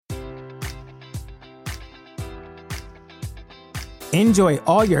Enjoy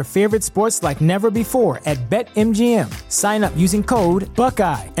all your favorite sports like never before at BetMGM. Sign up using code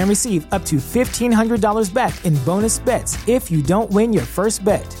Buckeye and receive up to $1,500 back in bonus bets if you don't win your first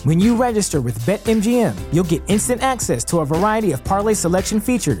bet. When you register with BetMGM, you'll get instant access to a variety of parlay selection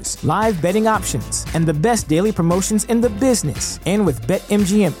features, live betting options, and the best daily promotions in the business. And with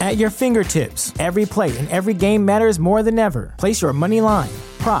BetMGM at your fingertips, every play and every game matters more than ever. Place your money line,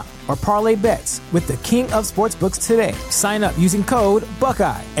 prop, or parlay bets with the king of sportsbooks today. Sign up using code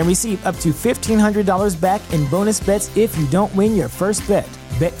Buckeye and receive up to $1,500 back in bonus bets if you don't win your first bet.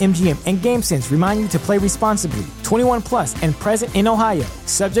 BetMGM and GameSense remind you to play responsibly. 21 plus and present in Ohio,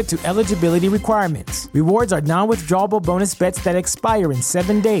 subject to eligibility requirements. Rewards are non-withdrawable bonus bets that expire in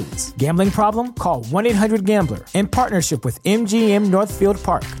 7 days. Gambling problem? Call 1-800-GAMBLER. In partnership with MGM Northfield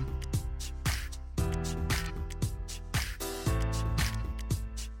Park.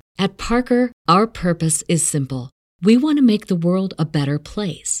 At Parker, our purpose is simple. We want to make the world a better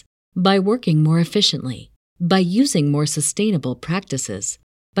place by working more efficiently, by using more sustainable practices,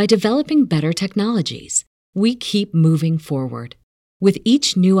 by developing better technologies. We keep moving forward. With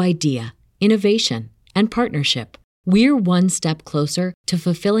each new idea, innovation, and partnership, we're one step closer to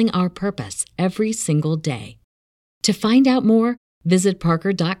fulfilling our purpose every single day. To find out more, visit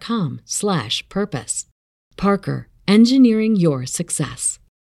parker.com/purpose. Parker, engineering your success.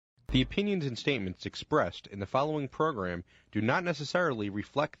 The opinions and statements expressed in the following program do not necessarily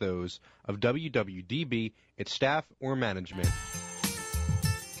reflect those of WWDB, its staff, or management.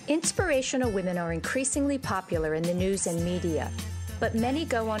 Inspirational women are increasingly popular in the news and media, but many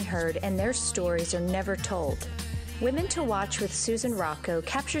go unheard and their stories are never told. Women to Watch with Susan Rocco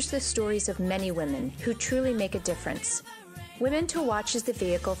captures the stories of many women who truly make a difference. Women to Watch is the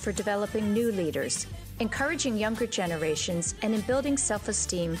vehicle for developing new leaders, encouraging younger generations, and in building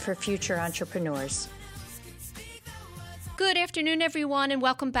self-esteem for future entrepreneurs. Good afternoon, everyone, and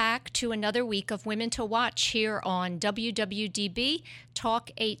welcome back to another week of Women to Watch here on WWDB, Talk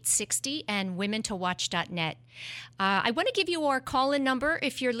 860, and WomenToWatch.net. I want to give you our call-in number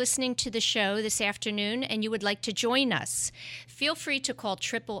if you're listening to the show this afternoon and you would like to join us. Feel free to call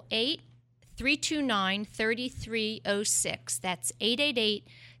 888-329-3306. That's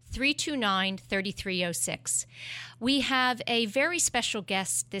 888-329-3306. We have a very special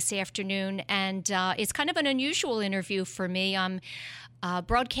guest this afternoon, and it's kind of an unusual interview for me. I'm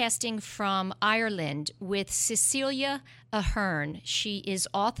broadcasting from Ireland with Cecilia Ahern. She is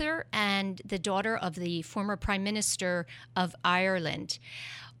author and the daughter of the former Prime Minister of Ireland.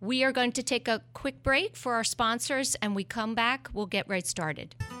 We are going to take a quick break for our sponsors, and we come back, we'll get right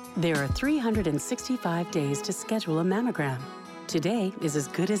started. There are 365 days to schedule a mammogram. Today is as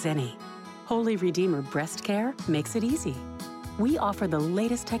good as any. Holy Redeemer Breast Care makes it easy. We offer the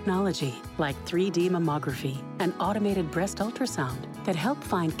latest technology like 3D mammography and automated breast ultrasound that help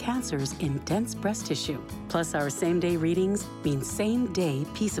find cancers in dense breast tissue. Plus, our same-day readings mean same-day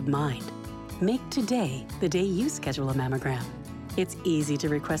peace of mind. Make today the day you schedule a mammogram. It's easy to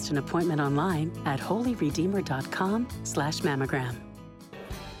request an appointment online at holyredeemer.com/mammogram.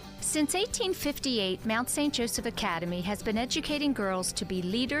 Since 1858, Mount St. Joseph Academy has been educating girls to be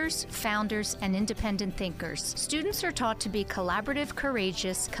leaders, founders, and independent thinkers. Students are taught to be collaborative,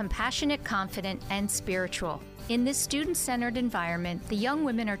 courageous, compassionate, confident, and spiritual. In this student-centered environment, the young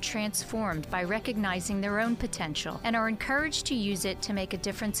women are transformed by recognizing their own potential and are encouraged to use it to make a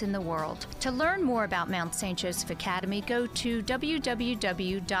difference in the world. To learn more about Mount St. Joseph Academy, go to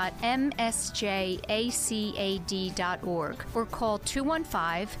www.msjacad.org or call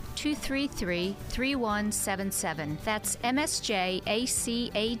 215-233-3177. That's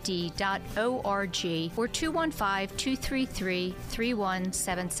msjacad.org or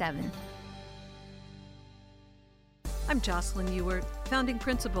 215-233-3177. I'm Jocelyn Ewert, founding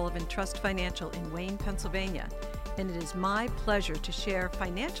principal of Entrust Financial in Wayne, Pennsylvania, and it is my pleasure to share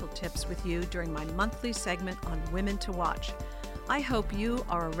financial tips with you during my monthly segment on Women to Watch. I hope you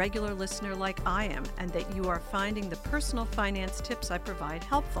are a regular listener like I am and that you are finding the personal finance tips I provide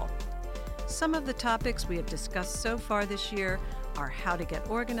helpful. Some of the topics we have discussed so far this year are how to get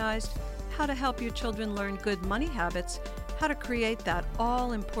organized, how to help your children learn good money habits, how to create that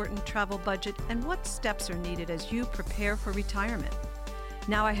all-important travel budget, and what steps are needed as you prepare for retirement.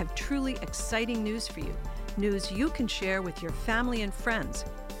 Now I have truly exciting news for you, news you can share with your family and friends.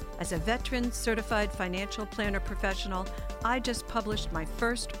 As a veteran certified financial planner professional, I just published my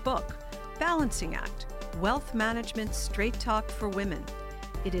first book, Balancing Act, Wealth Management Straight Talk for Women.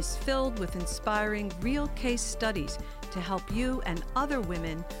 It is filled with inspiring real case studies to help you and other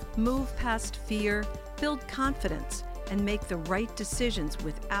women move past fear, build confidence, and make the right decisions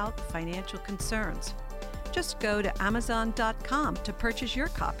without financial concerns. Just go to Amazon.com to purchase your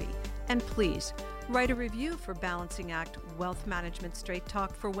copy. And please, write a review for Balancing Act Wealth Management Straight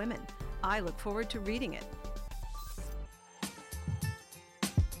Talk for Women. I look forward to reading it.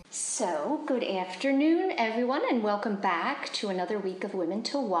 So, good afternoon, everyone, and welcome back to another week of Women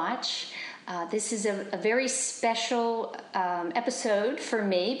to Watch. This is a very special episode for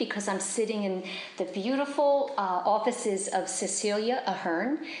me because I'm sitting in the beautiful offices of Cecilia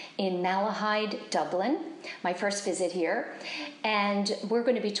Ahern in Malahide, Dublin, my first visit here. And we're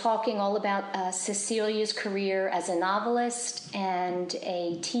going to be talking all about Cecilia's career as a novelist and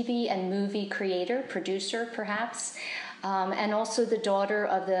a TV and movie creator, producer perhaps, and also the daughter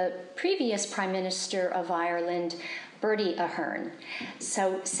of the previous Prime Minister of Ireland, Bertie Ahern.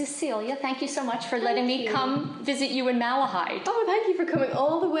 So, Cecilia, thank you so much for letting me come visit you in Malahide. Oh, thank you for coming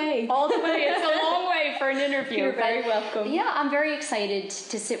all the way. All the way. It's a long way for an interview. You're very welcome. Yeah, I'm very excited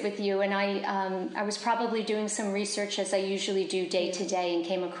to sit with you. And I was probably doing some research, as I usually do day to day, and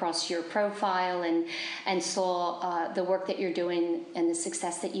came across your profile and saw the work that you're doing and the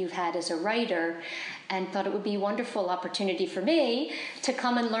success that you've had as a writer, and thought it would be a wonderful opportunity for me to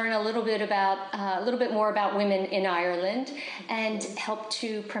come and learn a little bit more about women in Ireland and help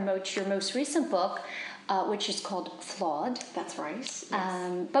to promote your most recent book, which is called Flawed. That's right. Yes.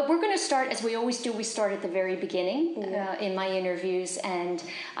 But we're going to start, as we always do, we start at the very beginning in my interviews, and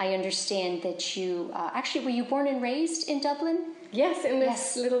I understand that you, actually, were you born and raised in Dublin? Yes, in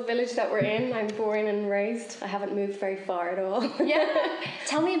this little village that we're in. I'm born and raised. I haven't moved very far at all. Yeah.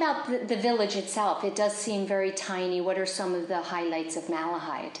 Tell me about the village itself. It does seem very tiny. What are some of the highlights of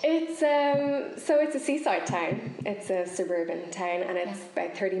Malahide? It's a seaside town. It's a suburban town, and it's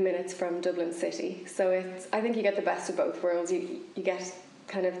about 30 minutes from Dublin City. So I think you get the best of both worlds. You get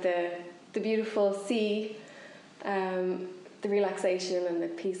kind of the beautiful sea, the relaxation and the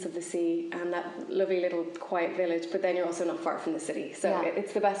peace of the sea, and that lovely little quiet village, but then you're also not far from the city. So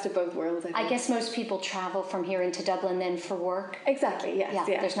it's the best of both worlds, I think. I guess most people travel from here into Dublin then for work. Exactly, yes.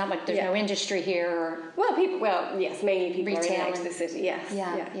 Yeah. There's not much, there's no industry here. Yes, mainly people retail are in out to the city, yes.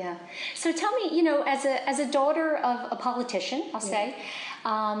 Yeah. So tell me, as a daughter of a politician, I'll say,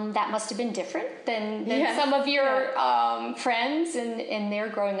 that must have been different than some of your friends and their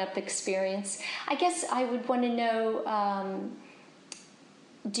growing up experience. I guess I would want to know,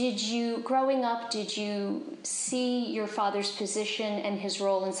 growing up, did you see your father's position and his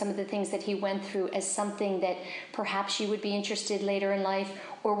role and some of the things that he went through as something that perhaps you would be interested later in life?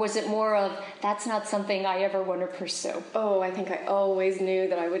 Or was it more of, that's not something I ever want to pursue? Oh, I think I always knew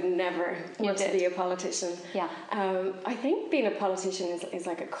that I would never want to be a politician. Yeah. I think being a politician is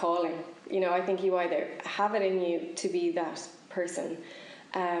like a calling. I think you either have it in you to be that person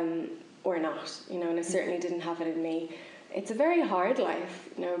or not. And I certainly didn't have it in me. It's a very hard life,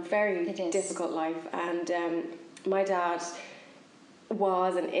 very difficult life. And my dad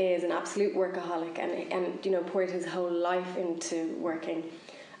was and is an absolute workaholic and poured his whole life into working.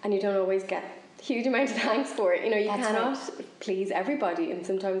 And you don't always get a huge amount of thanks for it. You cannot please everybody, and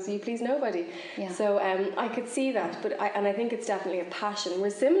sometimes you please nobody. Yeah. So I could see that, but I think it's definitely a passion.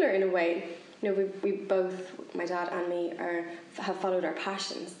 We're similar in a way. We both, my dad and me, have followed our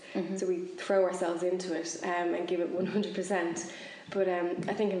passions. Mm-hmm. So we throw ourselves into it and give it 100%. But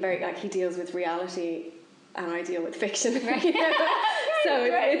I think he deals with reality and I deal with fiction. Right. So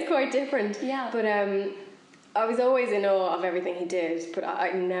it's quite different. Yeah. But I was always in awe of everything he did, but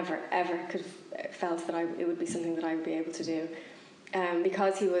I never, ever could have felt that it would be something that I would be able to do.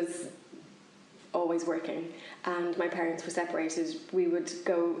 Because he was always working and my parents were separated, we would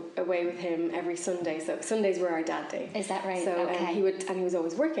go away with him every Sunday. So Sundays were our dad day. Is that right? So okay. He was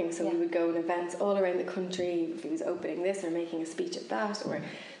always working, so we would go on events all around the country. If he was opening this or making a speech at that, or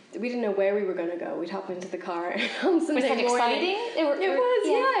we didn't know where we were going to go. We'd hop into the car on Sunday morning. Was that exciting? It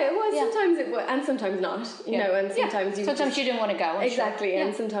was. Yeah. Sometimes it was, and sometimes not. You know, and sometimes you didn't want to go. Exactly,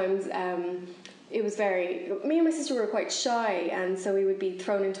 and sometimes. It was me and my sister were quite shy, and so we would be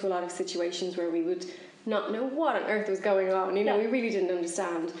thrown into a lot of situations where we would not know what on earth was going on. We really didn't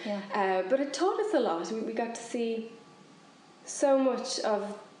understand. Yeah. But it taught us a lot. We got to see so much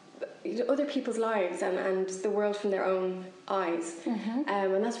of other people's lives and the world from their own eyes. Mm-hmm.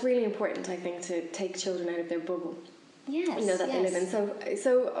 And that's really important, I think, to take children out of their bubble. Yes. That they live in.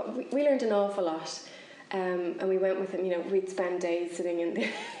 So we learned an awful lot. And we went with him. We'd spend days sitting in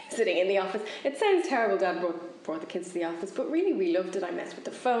the office. It sounds terrible, Dad brought the kids to the office, but really we loved it. I messed with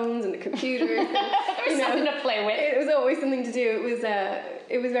the phones and the computers. And, there was something to play with. It was always something to do.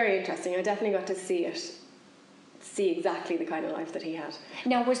 It was very interesting. I definitely got to see it see exactly the kind of life that he had.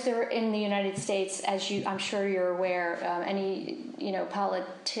 Now, was there in the United States, I'm sure you're aware, any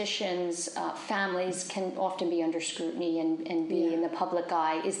politicians' families can often be under scrutiny and be in the public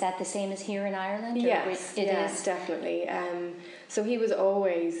eye. Is that the same as here in Ireland? Yes, it is definitely. So he was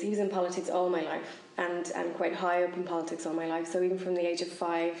in politics all my life, and quite high up in politics all my life. So even from the age of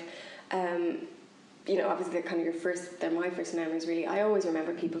 5. Obviously they're my first memories really. I always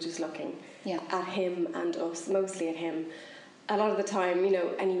remember people just looking at him and us, mostly at him. A lot of the time,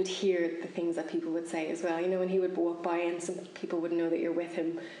 and you would hear the things that people would say as well. When he would walk by and some people would know that you're with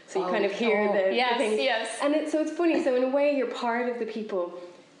him. So you kind of hear the things. Yes. And it's funny. So in a way, you're part of the people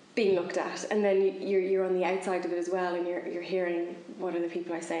being looked at, and then you're on the outside of it as well, and you're hearing what other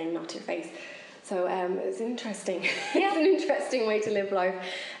people are saying, not to your face. So it's interesting. It's an interesting way to live life.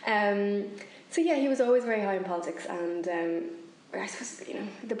 So he was always very high in politics, and I suppose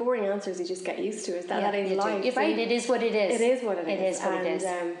the boring answers you just get used to. Is that is life? You're right. It is what it is. It is what it is. It is what it is.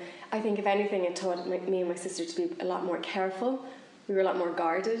 I think if anything, it taught me and my sister to be a lot more careful. We were a lot more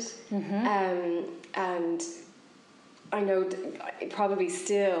guarded, and I know probably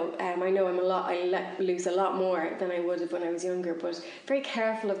still. I know I let loose a lot more than I would have when I was younger. But very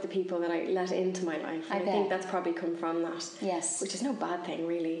careful of the people that I let into my life. And I think that's probably come from that. Yes, which is no bad thing,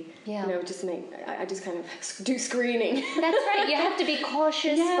 really. Yeah. I just kind of do screening. That's right. You have to be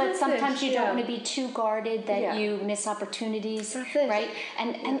cautious, but sometimes you don't want to be too guarded that you miss opportunities. That's it. Right.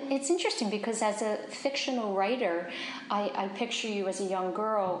 And it's interesting because as a fictional writer, I picture you as a young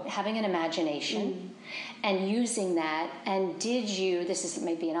girl having an imagination. And using that, and did you, this is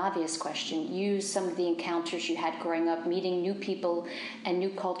maybe an obvious question, use some of the encounters you had growing up, meeting new people and new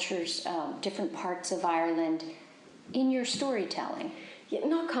cultures, different parts of Ireland, in your storytelling? Yeah,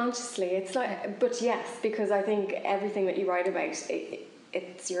 not consciously, but yes, because I think everything that you write about,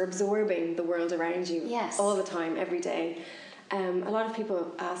 you're absorbing the world around you all the time, every day. A lot of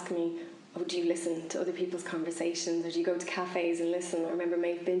people ask me, do you listen to other people's conversations, or do you go to cafes and listen? I remember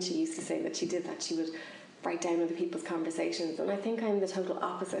Maeve Binchy used to say that she did that. She would write down other people's conversations, and I think I'm the total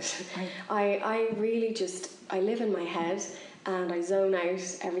opposite. Right. I really I live in my head, and I zone out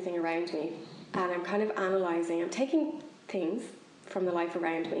everything around me, and I'm kind of analysing. I'm taking things from the life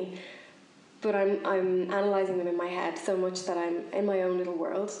around me, but I'm analysing them in my head so much that I'm in my own little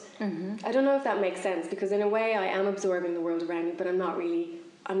world. Mm-hmm. I don't know if that makes sense, because in a way I am absorbing the world around me, but I'm not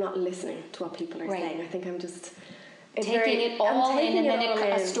listening to what people are saying. I think I'm just taking it all in, and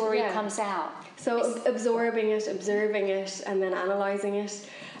then a story comes out. So absorbing it, observing it, and then analysing it,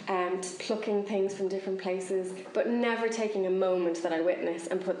 plucking things from different places, but never taking a moment that I witness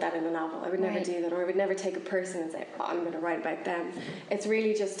and put that in a novel. I would never do that, or I would never take a person and say, I'm going to write about them. It's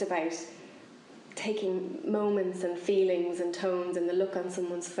really just about taking moments and feelings and tones and the look on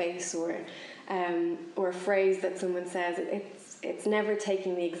someone's face, or a phrase that someone says. It's never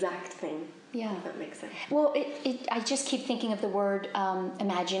taking the exact thing. Yeah, if that makes sense. Well, I just keep thinking of the word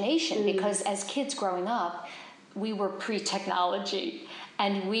imagination, because as kids growing up, we were pre-technology,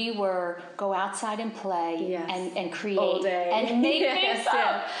 and we were go outside and play and create all day and make things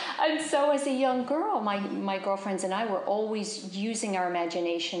up. And so as a young girl, my girlfriends and I were always using our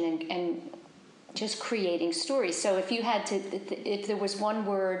imagination and just creating stories. So if there was one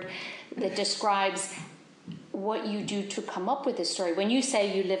word that describes what you do to come up with a story, when you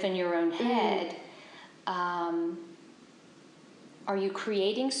say you live in your own head, are you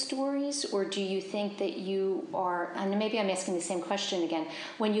creating stories, or do you think that you are, and maybe I'm asking the same question again,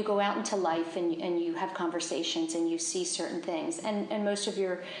 when you go out into life and you have conversations and you see certain things, and most of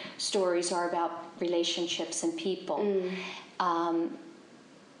your stories are about relationships and people,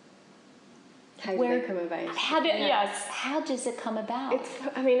 how do they come about? How does it come about?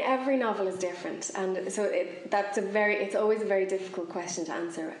 Every novel is different, and so it's always a very difficult question to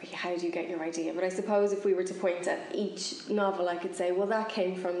answer. How do you get your idea? But I suppose if we were to point at each novel, I could say, well, that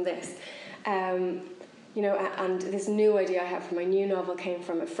came from this, and this new idea I have for my new novel came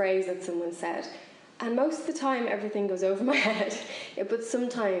from a phrase that someone said, and most of the time everything goes over my head, but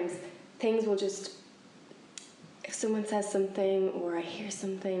sometimes things will just, if someone says something or I hear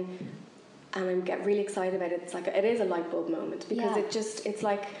something, and I get really excited about it. It is a light bulb moment, because it's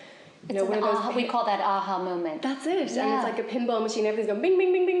like, one of those. We call that aha moment. That's it, and it's like a pinball machine. Everything's going bing,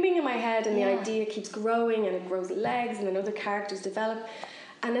 bing, bing, bing, bing in my head, and the idea keeps growing, and it grows legs, and then other characters develop,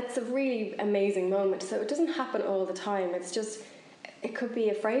 and it's a really amazing moment. So it doesn't happen all the time. It's just, it could be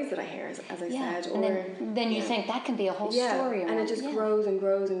a phrase that I hear, as I said, or and then you think that can be a whole story, and it just grows and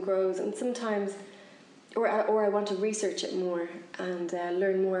grows and grows, and sometimes, or I want to research it more and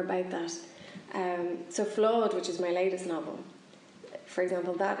learn more about that. So Flawed, which is my latest novel, for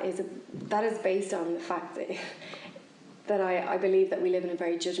example, that is based on the fact that I believe that we live in a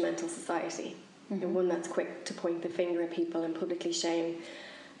very judgmental society, and one that's quick to point the finger at people and publicly shame.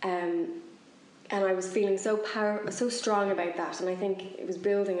 And I was feeling so strong about that, and I think it was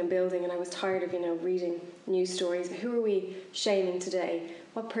building and building, and I was tired of reading news stories. Who are we shaming today?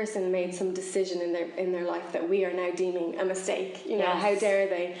 What person made some decision in their life that we are now deeming a mistake? Yes. How dare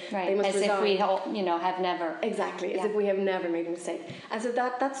they? Right. They must as resign. if we have never. Exactly, as if we have never made a mistake. And so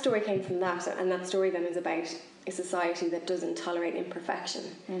that story came from that, and that story then is about a society that doesn't tolerate imperfection.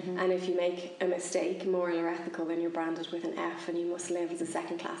 And if you make a mistake, moral or ethical, then you're branded with an F, and you must live as a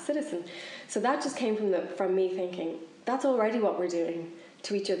second-class citizen. So that just came from me thinking, that's already what we're doing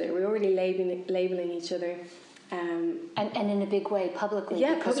to each other. We're already labeling each other. And in a big way, publicly,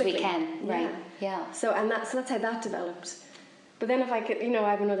 because publicly. we can, right? Yeah. So that's how that developed. But then if I could, I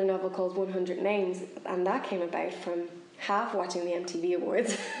have another novel called 100 Names, and that came about from half watching the MTV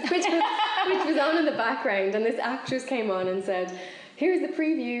Awards, which was on in the background, and this actress came on and said, here's the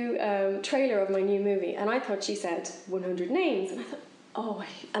preview trailer of my new movie, and I thought she said 100 Names, and I thought, oh,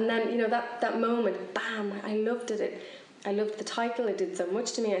 and then, that moment, bam, I loved it. I loved the title, it did so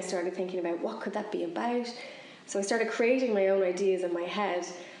much to me. I started thinking about what could that be about. So I started creating my own ideas in my head.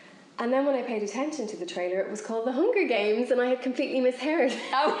 And then when I paid attention to the trailer, it was called The Hunger Games, and I had completely misheard.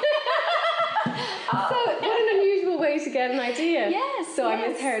 Oh. So what an unusual way to get an idea. Yes. So I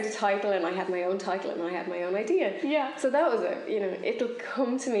misheard the title, and I had my own title, and I had my own idea. Yeah. So that was it. It'll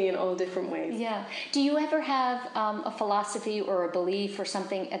come to me in all different ways. Yeah. Do you ever have a philosophy or a belief or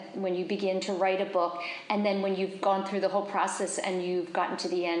something when you begin to write a book, and then when you've gone through the whole process and you've gotten to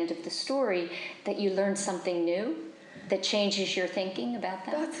the end of the story, that you learn something new that changes your thinking about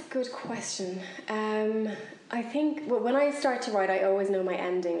that? That's a good question. I think when I start to write, I always know my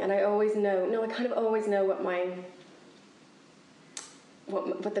ending, and I always know. I kind of always know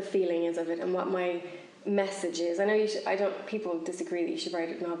what the feeling is of it and what my message is. I know people disagree that you should write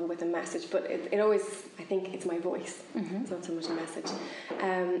a novel with a message, but it always, I think it's my voice. It's not so much a message,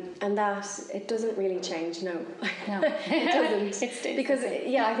 and that it doesn't really change. No, it doesn't. It stays because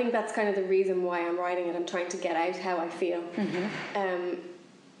I think that's kind of the reason why I'm writing it. I'm trying to get out how I feel.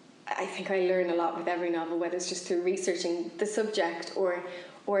 I think I learn a lot with every novel, whether it's just through researching the subject or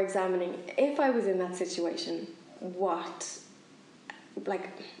examining, if I was in that situation,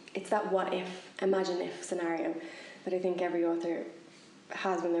 it's that what if, imagine if scenario that I think every author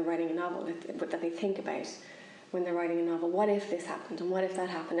has when they're writing a novel, that they think about when they're writing a novel. What if this happened, and what if that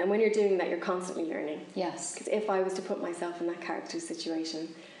happened? And when you're doing that, you're constantly learning. Yes. Because if I was to put myself in that character's situation,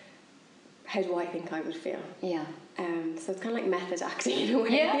 how do I think I would feel? Yeah. So it's kind of like method acting in a way.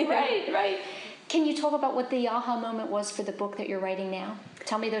 Yeah, right. Can you talk about what the aha moment was for the book that you're writing now?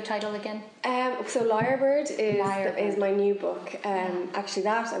 Tell me the title again. So Lyrebird is my new book. Actually,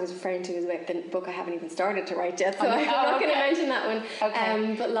 that I was referring to is about the book I haven't even started to write yet, so I'm not going to mention that one.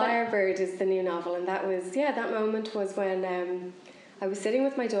 Okay. But Lyrebird is the new novel, and that was, that moment was when I was sitting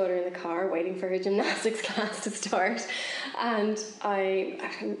with my daughter in the car waiting for her gymnastics class to start, and I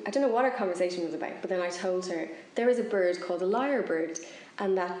don't know what our conversation was about, but then I told her there is a bird called a lyrebird,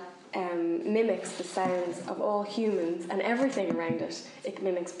 and that mimics the sounds of all humans and everything around it. It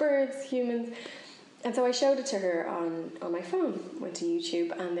mimics birds, humans. And so I showed it to her on my phone, went to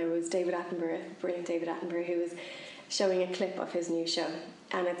YouTube, and there was David Attenborough, brilliant David Attenborough, who was showing a clip of his new show.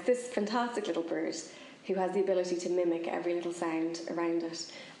 And it's this fantastic little bird who has the ability to mimic every little sound around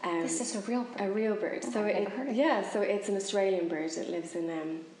it. This is a real bird? A real bird. Oh, so I've never heard of it. So it's an Australian bird. It lives in the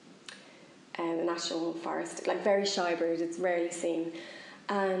national forest, like very shy bird. It's rarely seen.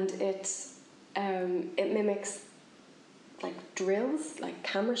 And it mimics like drills, like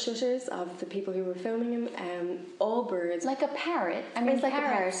camera shutters of the people who were filming him. All birds, like a parrot. I mean, it's like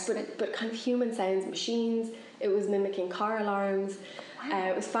parrots, but kind of human sounds, machines. It was mimicking car alarms. Wow.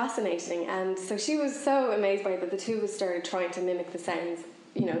 It was fascinating, and so she was so amazed by it that the two of us started trying to mimic the sounds.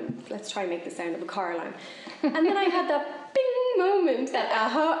 Let's try and make the sound of a car alarm. And then I had that bing moment, that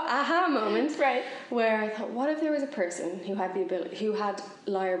aha moment, right, where I thought, what if there was a person who had the ability, who had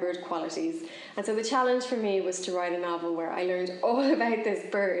lyrebird qualities? And so the challenge for me was to write a novel where I learned all about this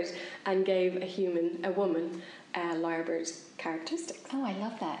bird and gave a woman, lyrebird characteristics. Oh, I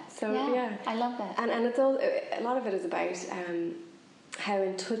love that. So yeah. I love that. And it's all, a lot of it is about how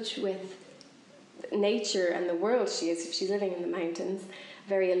in touch with nature and the world she is. She's living in the mountains,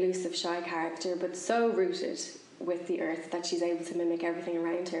 very elusive, shy character, but so rooted with the earth that she's able to mimic everything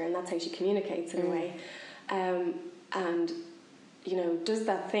around her, and that's how she communicates in a way. And does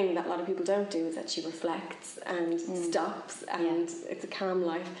that thing that a lot of people don't do, is that she reflects and stops, and it's a calm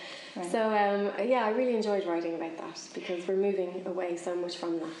life. Right. So, I really enjoyed writing about that, because we're moving away so much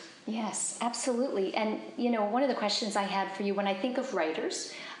from that. Yes, absolutely. And, one of the questions I had for you, when I think of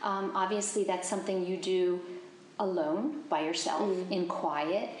writers, obviously that's something you do alone, by yourself, in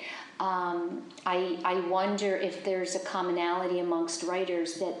quiet. I wonder if there's a commonality amongst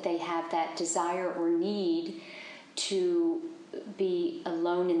writers, that they have that desire or need to be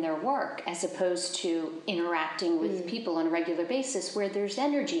alone in their work, as opposed to interacting with people on a regular basis, where there's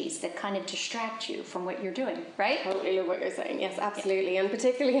energies that kind of distract you from what you're doing, right? Totally love what you're saying. Yes, absolutely. And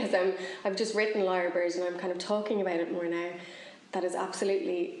particularly as I've just written Lyrebird, and I'm kind of talking about it more now, that is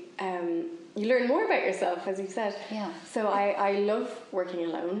absolutely, you learn more about yourself, as you said. Yeah. So I love working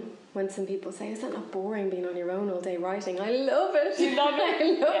alone. When some people say, is that not boring being on your own all day writing? I love it. You love it?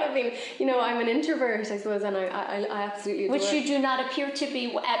 I love it. I'm an introvert, I suppose, and I absolutely adore it. Which you do not appear to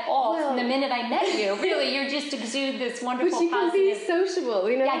be at all from the minute I met you. Really, you just exude this wonderful positive... But you positive... can be sociable.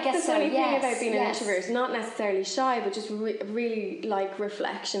 I guess that's the funny thing about being an yes. introvert. Not necessarily shy, but just really like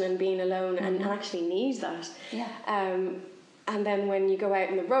reflection and being alone, and actually need that. Yeah. And then when you go out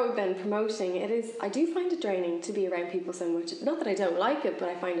on the road, then promoting, I do find it draining to be around people so much. Not that I don't like it, but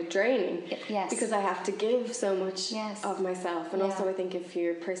I find it draining. Yes. Because I have to give so much of myself. And also I think if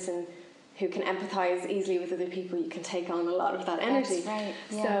you're a person who can empathise easily with other people, you can take on a lot of that energy. That's right.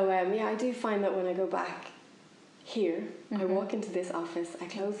 Yeah. So, I do find that when I go back here, I walk into this office, I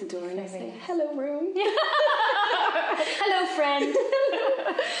close the door, and I say, hello, room. Hello, friend.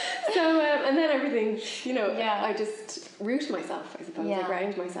 So, and then everything, I just root myself, I suppose. I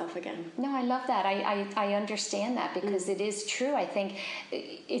ground myself again. No, I love that. I understand that, because it is true. I think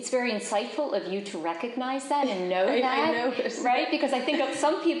it's very insightful of you to recognize that and know that. I know it. Right? Because I think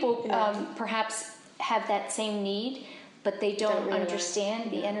some people perhaps have that same need, but they don't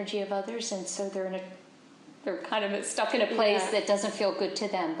understand the energy of others, and so they're kind of stuck in a place that doesn't feel good to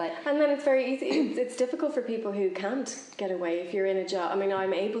them. And then it's very easy. It's difficult for people who can't get away. If you're in a job,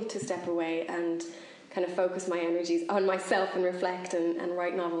 I'm able to step away and kind of focus my energies on myself and reflect and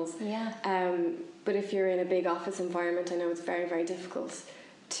write novels. Yeah. But if you're in a big office environment, I know it's very, very difficult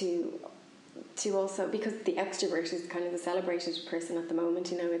to also, because the extrovert is kind of the celebrated person at the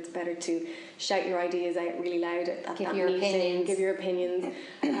moment. It's better to shout your ideas out really loud at that meeting, give your opinions.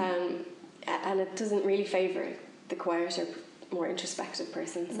 And it doesn't really favour the quieter, more introspective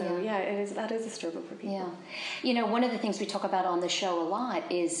person. So that is a struggle for people. Yeah, one of the things we talk about on the show a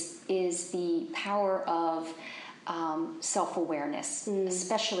lot is the power of self-awareness,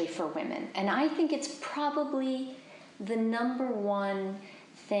 especially for women. And I think it's probably the number one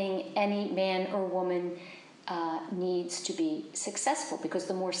thing any man or woman needs to be successful, because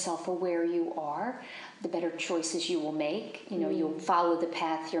the more self-aware you are, the better choices you will make. You'll follow the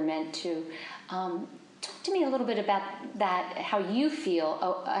path you're meant to. Talk to me a little bit about that, how you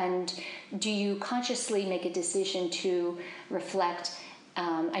feel, and do you consciously make a decision to reflect?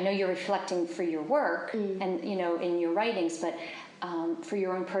 I know you're reflecting for your work and, in your writings, but for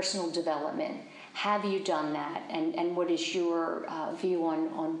your own personal development. Have you done that? And what is your view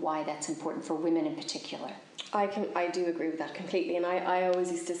on why that's important for women in particular? I do agree with that completely, and I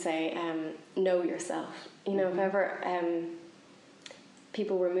always used to say, know yourself. If ever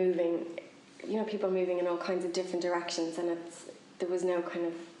people were moving, people moving in all kinds of different directions, and there was no kind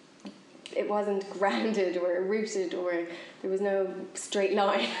of, it wasn't grounded or rooted, or there was no straight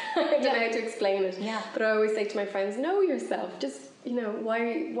line. I don't know how to explain it. Yeah. But I always say to my friends, know yourself. Just, why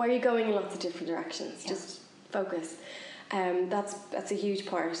are you going in lots of different directions? Yeah. Just focus. That's a huge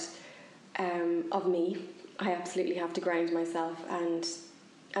part of me. I absolutely have to ground myself, and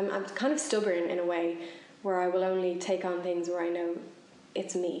I'm kind of stubborn in a way, where I will only take on things where I know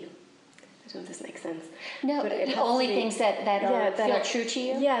it's me. I don't know if this makes sense. No, but only things that feel true to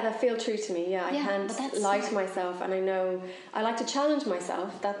you? Yeah, that feel true to me. Yeah, I can't lie to myself, and I know I like to challenge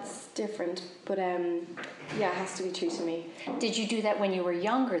myself. That's different, but it has to be true to me. Did you do that when you were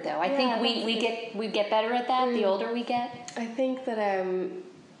younger, though? I think we get better at that the older we get. I think that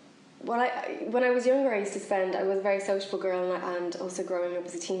when I was younger, I was a very sociable girl, and also growing up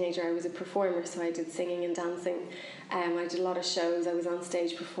as a teenager, I was a performer, so I did singing and dancing. I did a lot of shows. I was on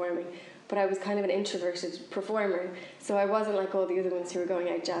stage performing. But I was kind of an introverted performer, so I wasn't like all the other ones who were going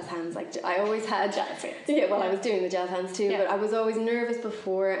out jazz hands. Like, I always had jazz hands. I was doing the jazz hands too, but I was always nervous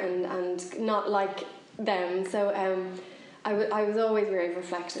before and not like them. So I was always very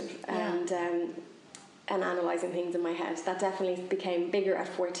reflective and analysing things in my head. That definitely became bigger at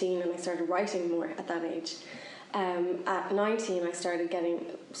 14, and I started writing more at that age. At 19, I started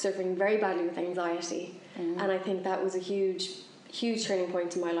suffering very badly with anxiety, and I think that was a huge huge turning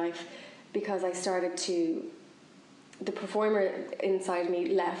point in my life, because I started to, the performer inside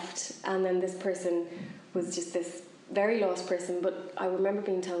me left, and then this person was just this very lost person. But I remember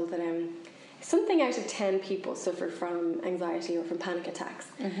being told that something out of 10 people suffer from anxiety or from panic attacks.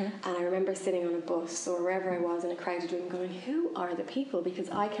 And I remember sitting on a bus or wherever I was in a crowded room going, who are the people? Because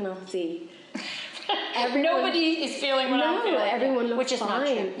I cannot see. Nobody is feeling what I'm feeling. Everyone looks which is fine, not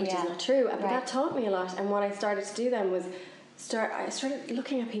true. which is not true. But that taught me a lot. And what I started to do then was I started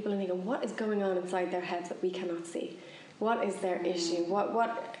looking at people and thinking, what is going on inside their heads that we cannot see? What is their issue?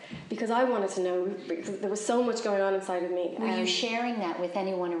 What? Because I wanted to know, because there was so much going on inside of me. Were you sharing that with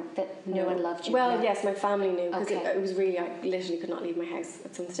anyone that knew and loved you? Well, yes, my family knew, because it was really, I literally could not leave my house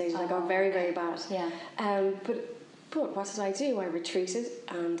at some stage. I got very, very bad. Yeah. But what did I do? I retreated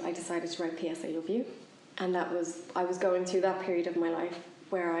and I decided to write P.S. I Love You. And I was going through that period of my life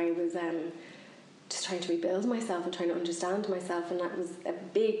where I was just trying to rebuild myself and trying to understand myself, and that was a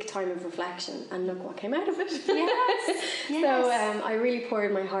big time of reflection, and look what came out of it. Yes. So I really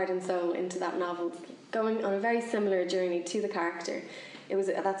poured my heart and soul into that novel, going on a very similar journey to the character.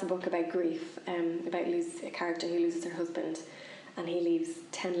 That's a book about grief, about a character who loses her husband, and he leaves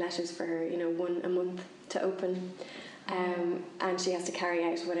 10 letters for her, one a month to open, and she has to carry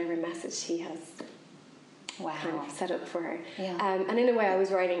out whatever message he has kind of set up for her. Yeah. And in a way I was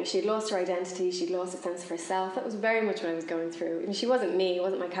writing, she'd lost her identity, she'd lost a sense of herself. That was very much what I was going through. And she wasn't me, it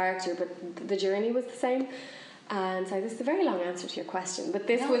wasn't my character, but the journey was the same. And so this is a very long answer to your question, but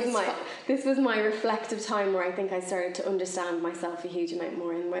this was my reflective time where I think I started to understand myself a huge amount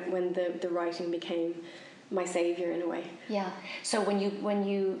more, and when the writing became my saviour in a way. Yeah. So when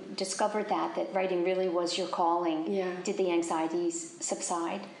you discovered that writing really was your calling, did the anxieties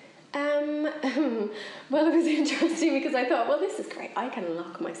subside? Well, it was interesting because I thought, well, this is great. I can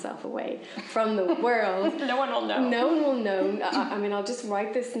lock myself away from the world. No one will know. No one will know. I mean, I'll just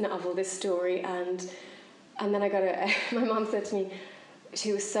write this novel, this story, and then I got my mom said to me,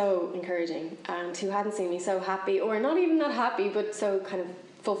 she was so encouraging, and who hadn't seen me so happy, or not even that happy, but so kind of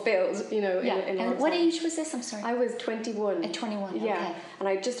fulfilled, In and what age was this? I'm sorry. I was 21. At 21. Yeah, okay. And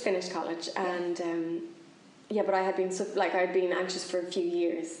I just finished college, and. But I had been I'd been anxious for a few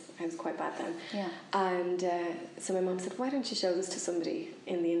years. I was quite bad then. Yeah. And so my mum said, "Why don't you show this to somebody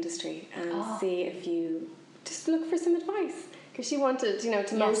in the industry and see if you just look for some advice?" Because she wanted,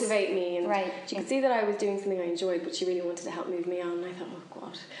 to motivate me, and she could see that I was doing something I enjoyed, but she really wanted to help move me on. And I thought, oh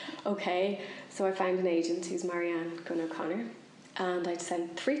God, okay. So I found an agent who's Marianne Gunn O'Connor, and I'd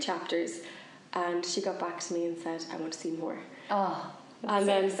sent 3 chapters, and she got back to me and said, "I want to see more." Oh. And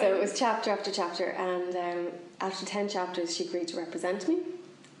then, so it was chapter after chapter, and after 10 chapters, she agreed to represent me.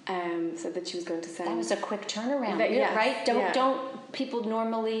 Said that she was going to send. That was a quick turnaround, yes, right? Don't people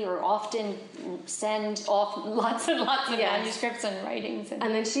normally or often send off lots and lots of manuscripts and writings?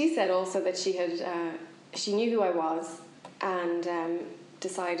 And then she said also that she had, she knew who I was, and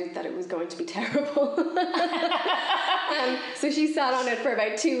decided that it was going to be terrible. So she sat on it for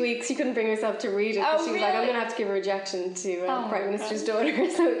about 2 weeks. She couldn't bring herself to read it. She was like, I'm going to have to give a rejection to Prime Minister's daughter.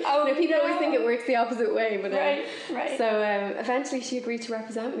 So people always think it works the opposite way. But right. So eventually she agreed to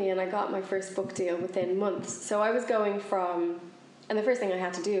represent me, and I got my first book deal within months. So I was going from... And the first thing I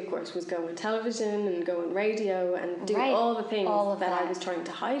had to do, of course, was go on television and go on radio and do all the things that I was trying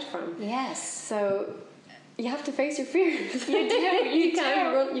to hide from. Yes. So... You have to face your fears. You do. You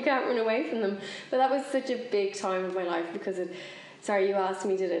can't run away from them. But that was such a big time of my life because you asked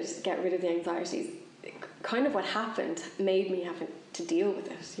me, did it get rid of the anxieties? Kind of what happened made me have to deal with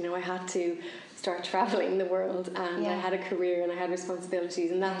it. I had to start traveling the world, and I had a career and I had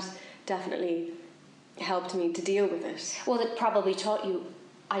responsibilities, and that definitely helped me to deal with it. Well, it probably taught you,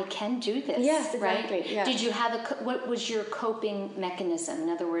 I can do this. Yes, exactly. Right? Yeah. Did you have what was your coping mechanism? In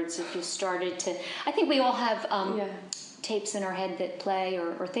other words, if you started to, I think we all have tapes in our head that play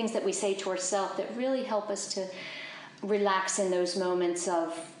or things that we say to ourselves that really help us to relax in those moments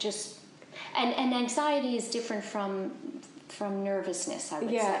of just, and anxiety is different from nervousness, I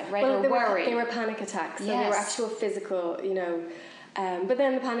would say, right? Well, or worry. They were panic attacks. So they were actual physical, but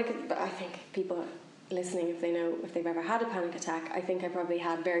then the panic, I think people listening, if they've ever had a panic attack, I think I probably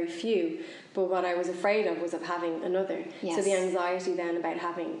had very few, but what I was afraid of was of having another. Yes. So the anxiety then about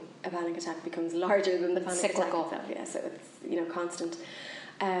having a panic attack becomes larger than the panic attack itself. Yeah, so it's constant.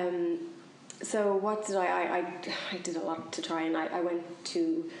 So what did I did a lot to try, and I went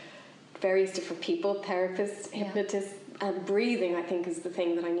to various different people, therapists, hypnotists, and breathing, I think, is the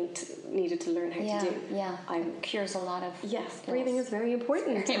thing that I needed to learn how to do. Yeah, cures a lot of Yes, breathing is very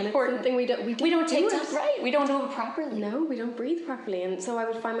important. Very and important. It's something we don't take time, right? We don't do it properly. No, we don't breathe properly. And so I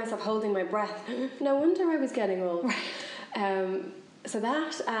would find myself holding my breath. No wonder I was getting old. Right. So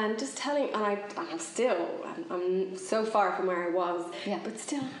that, and just telling, and I'm so far from where I was, but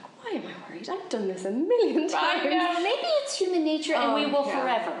still, why am I worried? I've done this a million times. I know. Maybe it's human nature, and we will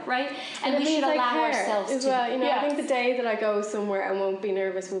forever, right? And we should allow ourselves as well. I think the day that I go somewhere and won't be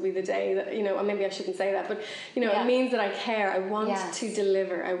nervous will be the day that, or maybe I shouldn't say that, but it means that I care. I want to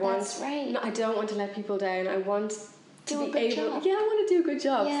deliver. I want. That's right. I don't want to let people down. I want to do a be good able. job. Yeah, I want to do a good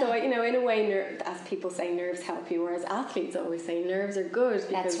job. Yeah. So in a way, as people say, nerves help you, whereas athletes always say nerves are good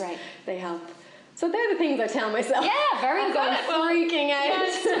because they help. So they're the things I tell myself. Yeah, very good. Freaking out.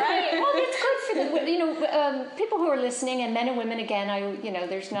 Yes, right. Well, it's good for the people who are listening, and men and women. Again,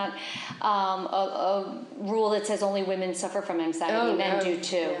 there's not a rule that says only women suffer from anxiety. Men do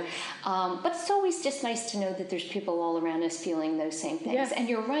too. Yeah. But it's always just nice to know that there's people all around us feeling those same things. Yes. And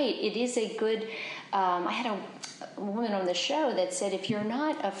you're right. It is a good. I had a woman on the show that said, if you're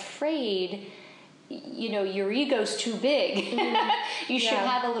not afraid, your ego's too big. You should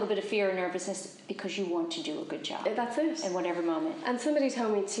have a little bit of fear and nervousness because you want to do a good job. That's it. In whatever moment. And somebody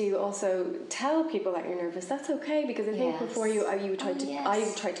told me to also tell people that you're nervous. That's okay, because I think before I would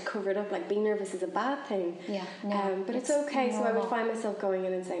try to cover it up, like being nervous is a bad thing. Yeah. No, but it's okay. Normal. So I would find myself going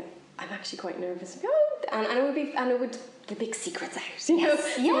in and saying, I'm actually quite nervous. And it would the big secrets out,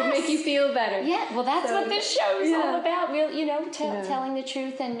 It would make you feel better. Yeah, well, that's what this show is all about. Telling the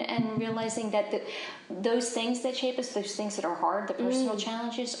truth and realizing that those things that shape us, those things that are hard, the personal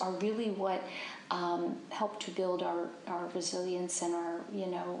challenges, are really what help to build our resilience and our,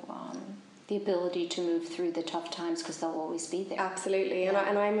 the ability to move through the tough times, because they'll always be there. Absolutely, and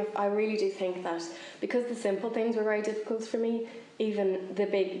I really do think that because the simple things were very difficult for me, even the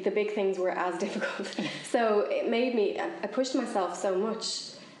big things were as difficult. So it made me, I pushed myself so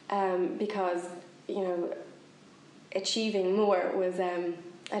much because, achieving more was,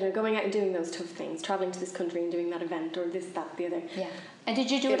 going out and doing those tough things, traveling to this country and doing that event or this, that, the other. Yeah. And did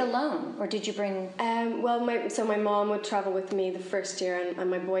you do it alone, or did you bring... my mom would travel with me the first year, and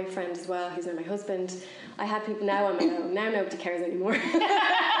my boyfriend as well, who's now my husband. I had people now on my own. Now nobody cares anymore.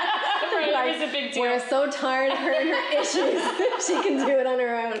 Right, it was a big deal. We're so tired of her and her issues. She can do it on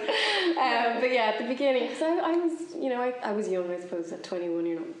her own. But yeah, at the beginning, because I was young, I suppose, at 21,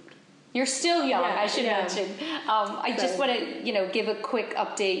 You're still young, I should mention. I just want to, give a quick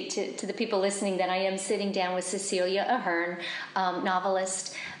update to the people listening that I am sitting down with Cecilia Ahern,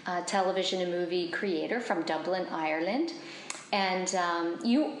 novelist, television and movie creator from Dublin, Ireland. And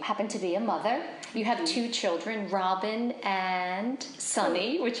you happen to be a mother. You have two children, Robin and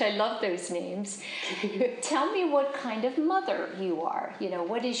Sunny, which I love those names. Tell me what kind of mother you are.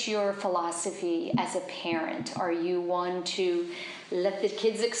 What is your philosophy as a parent? Are you one to let the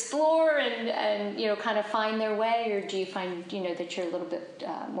kids explore and kind of find their way, or do you find that you're a little bit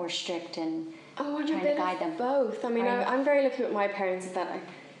more strict and trying to guide them? Both. I mean, I'm very lucky with my parents that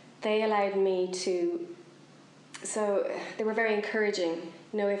they allowed me to. So they were very encouraging.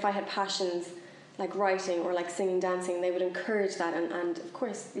 If I had passions like writing or like singing, dancing, they would encourage that, and of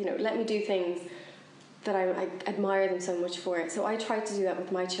course, let me do things that I admire them so much for it. So I tried to do that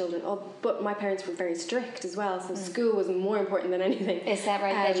with my children. But my parents were very strict as well, so school was more important than anything. Is that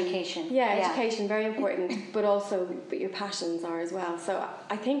right? Education. Yeah, education, very important, but your passions are as well. So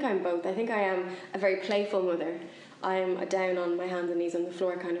I think I'm both. I think I am a very playful mother. I'm a down on my hands and knees on the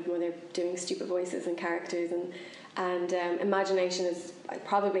floor kind of mother, doing stupid voices and characters, and imagination is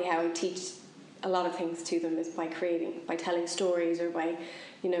probably how I teach a lot of things to them, is by telling stories, or by,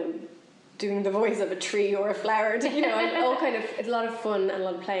 doing the voice of a tree or a flower. It's a lot of fun and a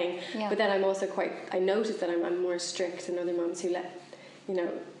lot of playing. Yeah. But then I'm also I notice that I'm more strict than other mums who let,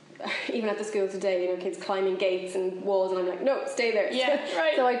 even at the school today, kids climbing gates and walls, and I'm like, no, stay there. Yeah,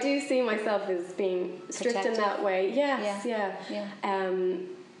 right. So I do see myself as being strict in that way. Yes, yeah.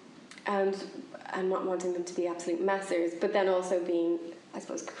 And not wanting them to be absolute messers, but then also being, I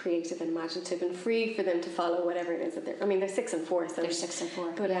suppose, creative and imaginative and free for them to follow whatever it is that they're 6 and 4. So they're 6 and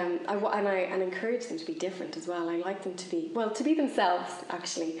 4. But I encourage them to be different as well. I like them to be themselves,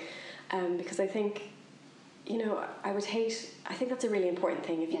 actually, because I think, I think that's a really important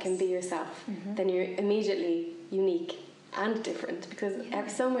thing. If you can be yourself, then you're immediately unique and different, because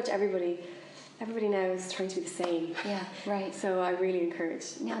so much everybody now is trying to be the same. Yeah, right. So I really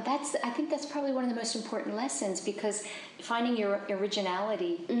encourage. Now I think that's probably one of the most important lessons, because finding your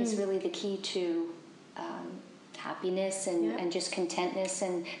originality is really the key to happiness and just contentness.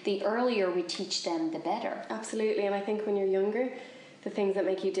 And the earlier we teach them, the better. Absolutely. And I think when you're younger, the things that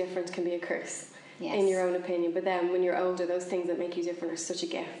make you different can be a curse. Yes. In your own opinion, but then when you're older, those things that make you different are such a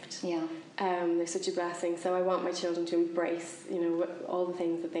gift. Yeah, they're such a blessing. So I want my children to embrace, all the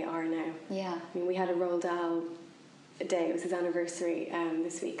things that they are now. Yeah. I mean, we had a Roald Dahl day. It was his anniversary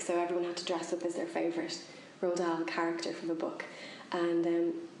this week, so everyone had to dress up as their favourite Roald Dahl character from the book.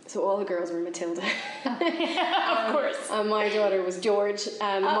 And so all the girls were Matilda. Of course. And my daughter was George,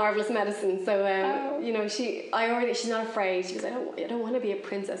 Marvelous Medicine. So you know, she's not afraid. She goes, I don't want to be a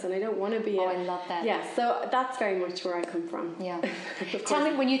princess, and I don't want to be. I love that. Yeah, so that's very much where I come from. Yeah. Tell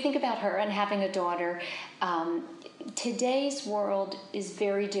me, when you think about her and having a daughter, today's world is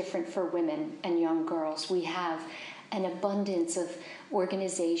very different for women and young girls. We have an abundance of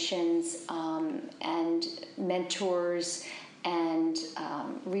organizations and mentors and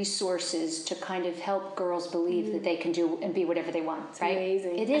resources to kind of help girls believe that they can do and be whatever they want, right?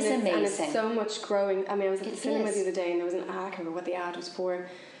 Amazing. It is amazing. And it's so much growing. I mean, I was at the cinema the other day, and there was an ad, I can't remember what the ad was for,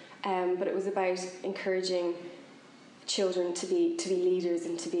 but it was about encouraging children to be leaders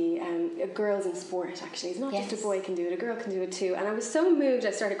and to be girls in sport. Actually, it's not just a boy can do it; a girl can do it too. And I was so moved,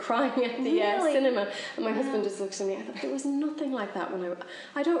 I started crying at the cinema. And my husband just looked at me. I thought, there was nothing like that when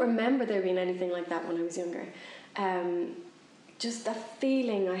I don't remember there being anything like that when I was younger. Just that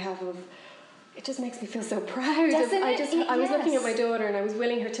feeling I have of, it just makes me feel so proud. I was looking at my daughter, and I was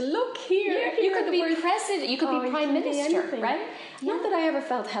willing her to look here. You could be president. You could be prime minister, right? Yeah. Not that I ever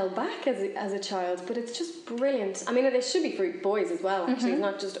felt held back as a child, but it's just brilliant. I mean, it should be for boys as well. Actually, it's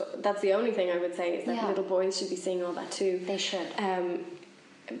not just. That's the only thing I would say is that little boys should be seeing all that too. They should.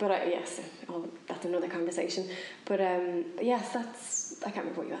 But that's another conversation. But yes, I can't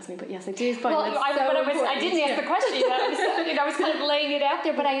remember what you asked me, but yes, I do find I didn't ask the question. I was kind of laying it out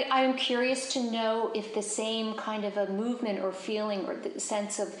there, but I am curious to know if the same kind of a movement or feeling or the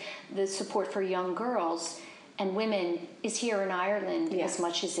sense of the support for young girls and women is here in Ireland as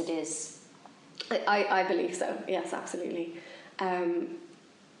much as it is. I believe so. Yes, absolutely.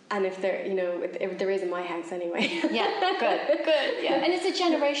 And if there is in my house anyway. Yeah, good. Yeah, and it's a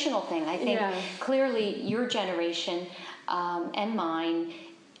generational thing. I think clearly your generation and mine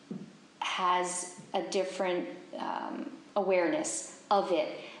has a different awareness of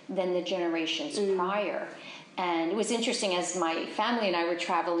it than the generations prior. And it was interesting, as my family and I were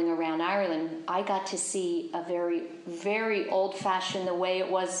traveling around Ireland, I got to see a very, very old-fashioned, the way it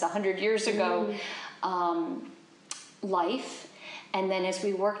was 100 years ago, life. And then as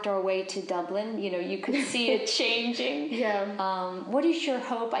we worked our way to Dublin, you could see it changing. What is your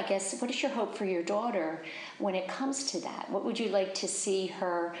hope, I guess, what is your hope for your daughter when it comes to that? What would you like to see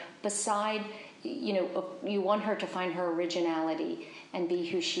her beside, you want her to find her originality and be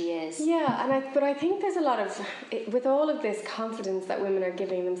who she is. Yeah, but I think there's a lot of, with all of this confidence that women are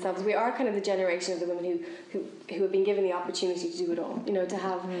giving themselves, we are kind of the generation of the women who have been given the opportunity to do it all, to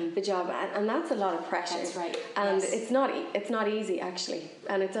have the job, and that's a lot of pressure. That's right. And it's not easy actually,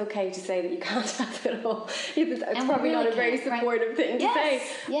 and it's okay to say that you can't have it all. It's probably not a very supportive thing to say.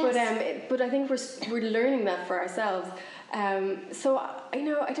 Yes. But I think we're learning that for ourselves. So I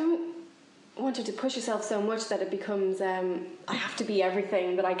don't want her to push herself so much that it becomes I have to be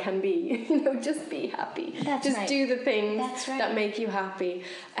everything that I can be. Just be happy. Just do the things that make you happy.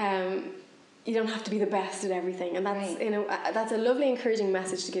 You don't have to be the best at everything, and that's that's a lovely, encouraging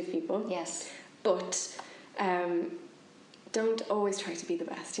message to give people. Yes, but don't always try to be the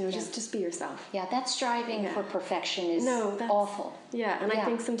best. Just be yourself. Yeah, that striving for perfection is awful. Yeah, and I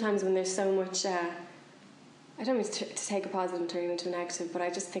think sometimes when there's so much. I don't mean to take a positive and turn it into a negative, but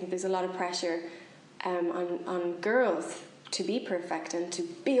I just think there's a lot of pressure on girls to be perfect and to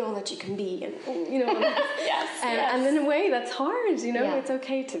be all that you can be, and and in a way that's hard. It's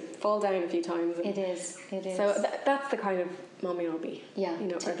okay to fall down a few times. It is. So that's the kind of mommy I'll be.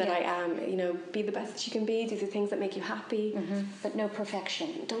 Or that I am. Be the best that you can be. Do the things that make you happy, but no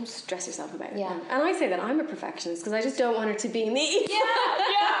perfection. Don't stress yourself about it. And I say that I'm a perfectionist because I just don't want her to be me.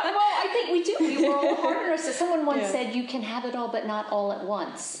 Well, I think we do. We were all hard on ourselves. Someone once said, "You can have it all, but not all at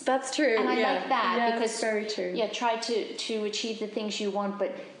once." That's true. And I like that because it's very true. Try to achieve the things you want,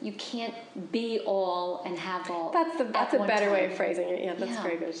 but you can't be all and have all. That's a better way of phrasing it. Yeah, that's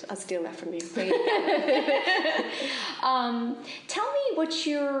very good. I'll steal that from you. Tell me what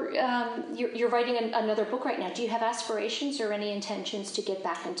you're writing another book right now. Do you have aspirations or any intentions to get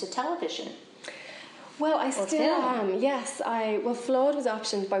back into television? Well, I still am. Yes, Flawed was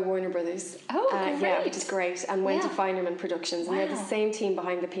optioned by Warner Brothers. Oh, great! Yeah, which is great, and Wendy Feinerman Productions, and they're the same team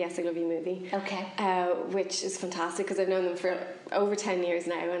behind the P.S. I Love You movie. Okay. Which is fantastic because I've known them for over 10 years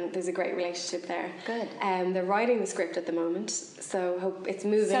now, and there's a great relationship there. Good. They're writing the script at the moment, so hope it's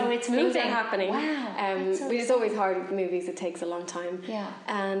moving. So it's moving. Things are happening. Wow. Which is always hard with movies; it takes a long time. Yeah.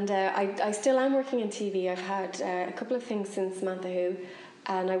 And I still am working in TV. I've had a couple of things since Samantha Who.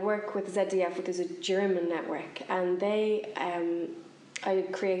 And I work with ZDF, which is a German network, and I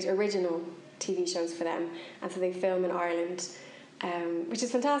create original TV shows for them, and so they film in Ireland, which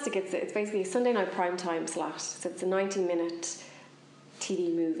is fantastic. It's basically a Sunday night primetime slot, so it's a 90-minute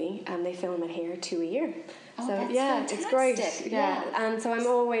TV movie, and they film it here 2 a year. Oh, so that's yeah, fantastic. it's great. Yeah, and so I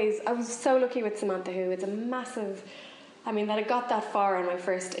was so lucky with Samantha Who. It's a massive. I mean, that I got that far on my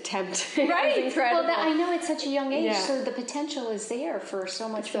first attempt. Right. It's incredible. Well, I know it's such a young age, Yeah. so the potential is there for so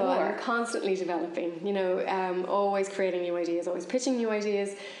much So more. I'm constantly developing, always creating new ideas, always pitching new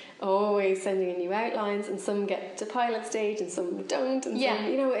ideas, always sending in new outlines, and some get to pilot stage and some don't. And Yeah,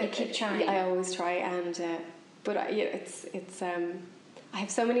 some, you keep trying. I always try, and but I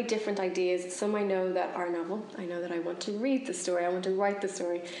have so many different ideas. Some I know that are novel. I know that I want to read the story. I want to write the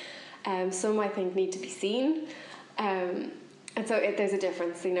story. Some I think need to be seen. And so there's a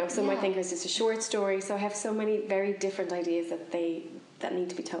difference, Some I think is just a short story. So I have so many very different ideas that need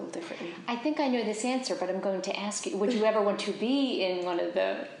to be told differently. I think I know this answer, but I'm going to ask you, would you ever want to be in one of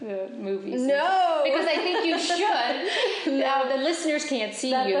the movies? No! Because I think you should. Now, the listeners can't see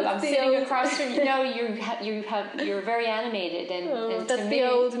you. I'm sitting across from you. No, you're very animated. And that's to the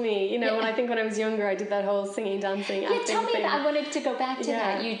old me. When I was younger, I did that whole singing, dancing, acting tell me thing. that. I wanted to go back to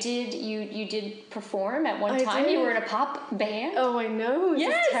that. You did perpun at one time. You were in a pop band. Oh, I know. It's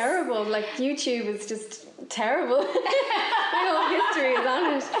just terrible. Like, YouTube is just terrible. My whole history is on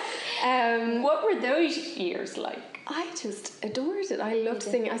it. What were those years like? I just adored it. I loved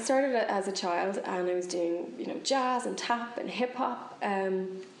singing. I started as a child, and I was doing jazz and tap and hip hop.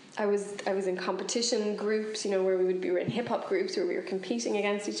 I was in competition groups, where we were in hip hop groups where we were competing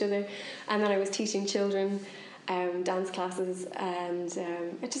against each other, and then I was teaching children dance classes, and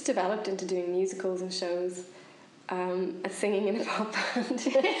it just developed into doing musicals and shows. Singing in a pop band.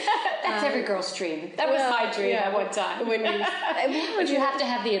 That's every girl's dream. That was my dream at one time. But you have to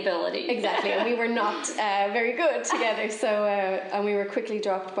have the ability. Exactly, and we were not very good together. So, and we were quickly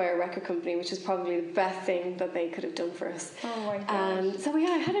dropped by our record company, which was probably the best thing that they could have done for us. Oh my gosh! So I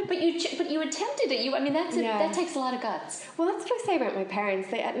had it. But you attempted it. That takes a lot of guts. Well, that's what I say about my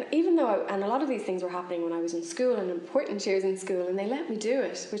parents. Even though, and a lot of these things were happening when I was in school and important years in school, and they let me do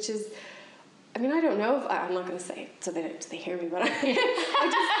it, which is. I don't know if I'm not going to say it so they hear me, but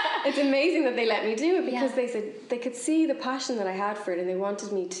it's amazing that they let me do it because they said they could see the passion that I had for it, and they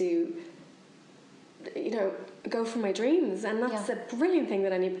wanted me to, go for my dreams, and that's a brilliant thing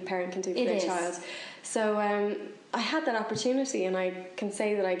that any parent can do for their child. So I had that opportunity, and I can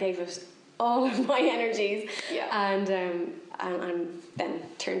say that I gave it all of my energies, and then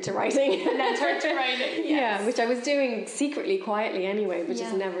turned to writing. Yeah, which I was doing secretly, quietly anyway, but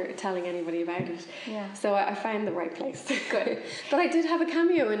just never telling anybody about it. Yeah. So I found the right place. Good. But I did have a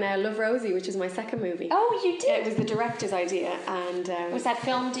cameo in Love Rosie, which is my second movie. Oh, you did? It was the director's idea. And was that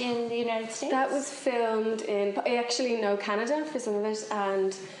filmed in the United States? That was filmed in, Canada for some of it,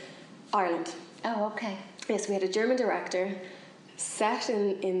 and Ireland. Oh, okay. Yes, we had a German director, set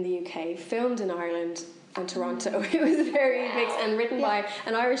in the UK, filmed in Ireland, and Toronto. It was very big, and written by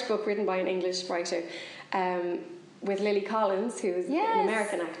an Irish book written by an English writer, with Lily Collins, who is an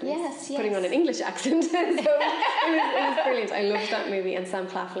American actress, putting on an English accent. So it was brilliant. I loved that movie, and Sam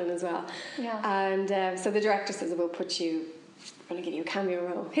Claflin as well. Yeah. And so the director says, "We'll put you. I'm going to give you a cameo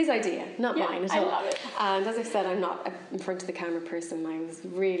role." His idea, not mine at all. I love it. And as I said, I'm not in front of the camera person. I was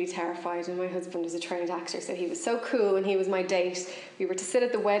really terrified, and my husband was a trained actor, so he was so cool, and he was my date. We were to sit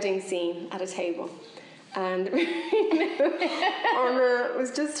at the wedding scene at a table. And it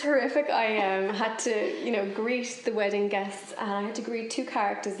was just horrific. I had to, greet the wedding guests, and I had to greet two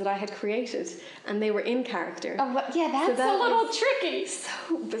characters that I had created, and they were in character. Oh, that's a little tricky.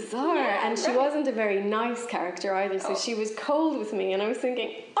 So bizarre. And she wasn't a very nice character either, so she was cold with me, and I was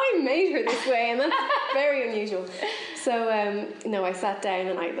thinking, I made her this way, and that's very unusual. So, I sat down,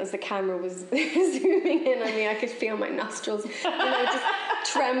 and as the camera was zooming in on me, I could feel my nostrils, just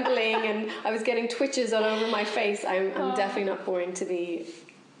trembling, and I was getting twitches all over my face. I'm definitely not born to be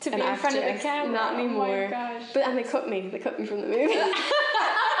in front of the camera. Not anymore. Oh my gosh. But and they cut me from the movie. They cut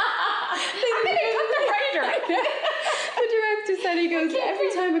the writer. The director said, he goes,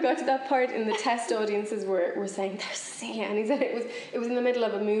 every time I got to that part in the test, audiences were saying, "There's Cecilia," and he said it was in the middle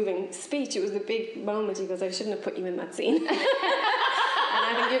of a moving speech. It was a big moment. He goes, "I shouldn't have put you in that scene."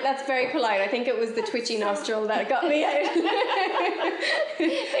 And I think that's very polite. I think it was the twitchy nostril that got me out.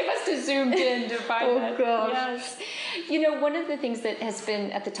 They must have zoomed in to find that. Oh, gosh. Yes. One of the things that has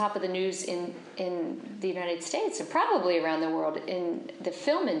been at the top of the news in the United States, and probably around the world, in the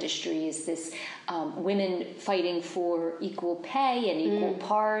film industry, is this women fighting for equal pay and equal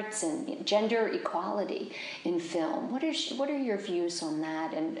parts and gender equality in film. What are your views on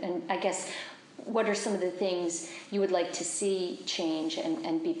that? And I guess, what are some of the things you would like to see change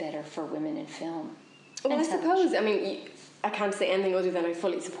and be better for women in film? Well, I suppose, I can't say anything other than I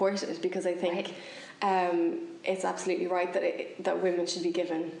fully support it, because I think it's absolutely right that women should be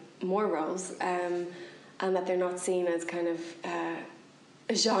given more roles, and that they're not seen as kind of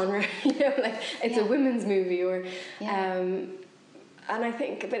a genre, like it's a women's movie, or and I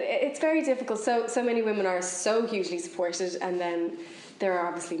think, but it's very difficult. So many women are so hugely supported, and then there are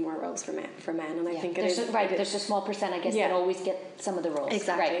obviously more roles for men, and I think there's a small percent, I guess, that always get some of the roles.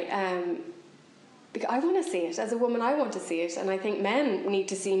 Exactly. Right. Because I want to see it. As a woman, I want to see it, and I think men need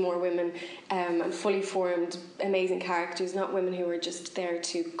to see more women and fully formed, amazing characters, not women who are just there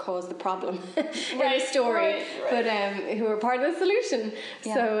to cause the problem in a story, but who are part of the solution.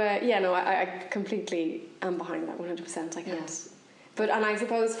 Yeah. So I completely am behind that 100%. I can't. Yeah. But I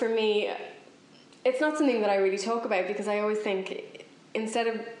suppose for me, it's not something that I really talk about, because I always think, instead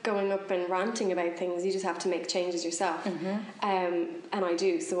of going up and ranting about things, you just have to make changes yourself. And I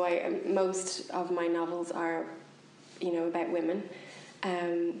do. So most of my novels are, about women.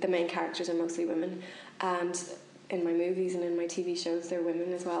 The main characters are mostly women, and in my movies and in my TV shows, they're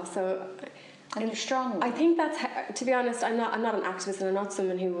women as well. So, and you're strong women. I think that's, to be honest, I'm not an activist, and I'm not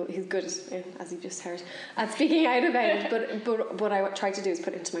someone who's good, as you've just heard, at speaking out about it. But what I try to do is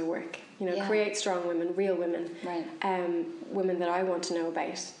put it into my work. Create strong women, real women, women that I want to know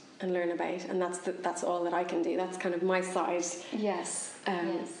about and learn about, and that's all that I can do. That's kind of my side. Yes.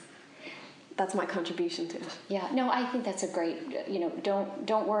 That's my contribution to it. Yeah. No, I think that's a great.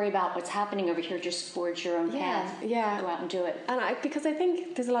 Don't worry about what's happening over here. Just forge your own path. Yeah. Go out and do it. And because I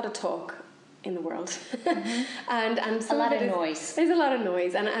think there's a lot of talk in the world, and a lot of noise. There's a lot of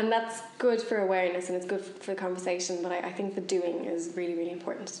noise, and that's good for awareness, and it's good for the conversation. But I think the doing is really, really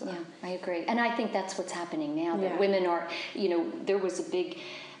important as well. Yeah, I agree, and I think that's what's happening now. That women are, there was a big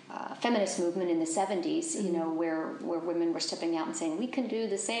feminist movement in the 70s, where women were stepping out and saying we can do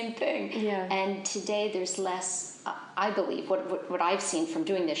the same thing. Yeah. And today there's less. I believe what I've seen from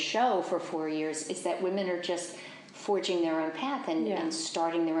doing this show for 4 years is that women are just forging their own path and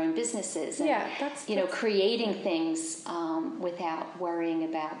starting their own businesses and that's creating things without worrying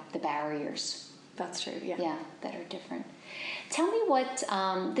about the barriers. That's true. That are different. Tell me what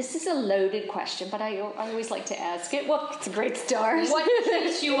this is a loaded question, but I always like to ask it. Well, it's a great start. What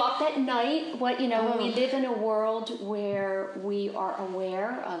keeps you up at night? What we live in a world where we are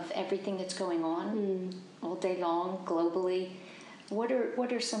aware of everything that's going on all day long globally. What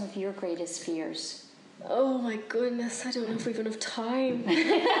are some of your greatest fears? Oh my goodness, I don't know if we've enough time.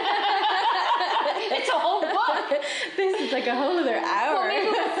 It's a whole book. This is like a whole other hour. Well,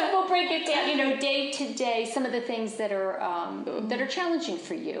 maybe we'll break it down, day to day, some of the things that are challenging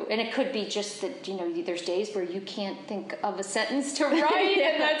for you. And it could be just that, there's days where you can't think of a sentence to write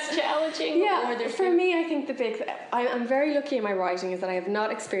and that's challenging. Yeah, for me, I think the big I'm very lucky in my writing is that I have not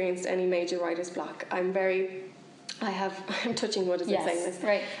experienced any major writer's block. I'm touching wood as I'm saying this.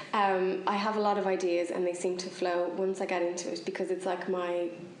 Right. I have a lot of ideas and they seem to flow once I get into it, because it's like my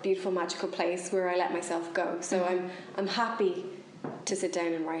beautiful magical place where I let myself go. So I'm happy to sit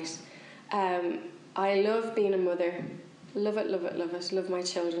down and write. I love being a mother. Love it, love it, love it. Love my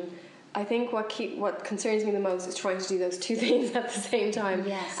children. I think what concerns me the most is trying to do those two things at the same time.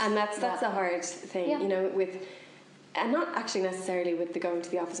 Yes. And that's a hard thing, and not actually necessarily with the going to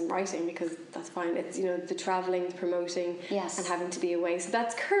the office and writing, because that's fine. It's the travelling, promoting, and having to be away. So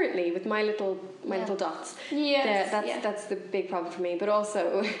that's currently with my little dots. Yes, that's the big problem for me. But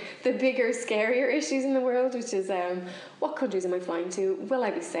also the bigger, scarier issues in the world, which is what countries am I flying to? Will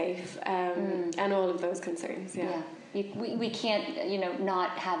I be safe? And all of those concerns. Yeah. We can't,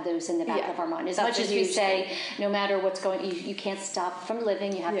 not have those in the back of our mind. As much as we say, no matter what's going, you can't stop from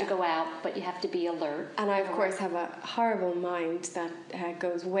living. You have to go out, but you have to be alert. And I, of course, have a horrible mind that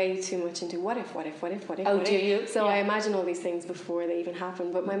goes way too much into what if. Oh, do you? So I imagine all these things before they even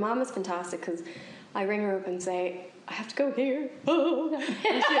happen. But my mom is fantastic, because I ring her up and say, I have to go here. Oh. And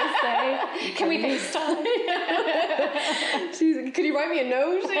she'll say, can we FaceTime? She's like, could you write me a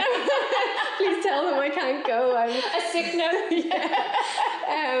note? Please tell them I can't go. A sick note?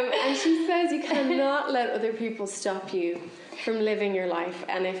 And she says you cannot let other people stop you from living your life,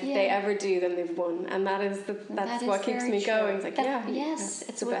 and if they ever do, then they've won. And that's what keeps me going. It's like, yes,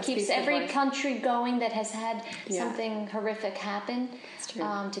 it's what keeps every country going that has had something horrific happen.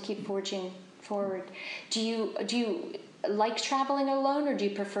 To keep forging forward. Do you like traveling alone, or do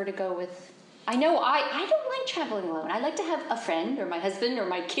you prefer to go with I know I don't like traveling alone. I like to have a friend or my husband or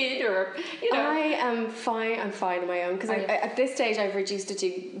my kid or, you know. I am fine. I'm fine on my own because at this stage I've reduced it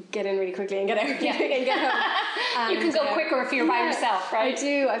to get in really quickly and get out and get home. You can go quicker if you're by yourself, right? I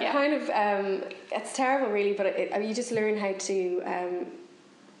do. I've kind of, it's terrible really, but you just learn how to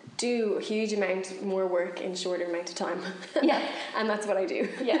do a huge amount more work in a shorter amount of time. Yeah. And that's what I do.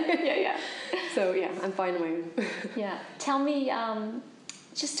 Yeah. So yeah, I'm fine on my own. Yeah. Tell me,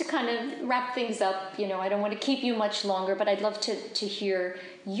 just to kind of wrap things up, you know, I don't want to keep you much longer, but I'd love to hear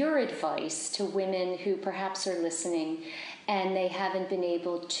your advice to women who perhaps are listening and they haven't been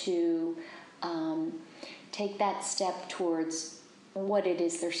able to take that step towards what it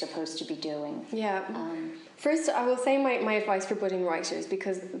is they're supposed to be doing. Yeah. First, I will say my advice for budding writers,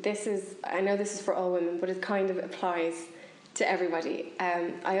 because I know this is for all women, but it kind of applies to everybody.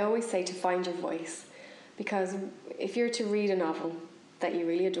 I always say to find your voice, because if you're to read a novel that you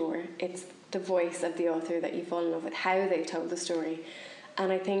really adore, it's the voice of the author that you fall in love with, how they've told the story.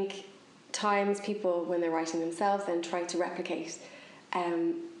 And I think times people, when they're writing themselves, then try to replicate.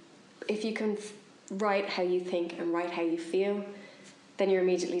 If you can write how you think and write how you feel, then you're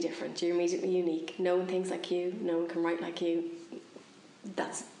immediately different. You're immediately unique. No one thinks like you. No one can write like you.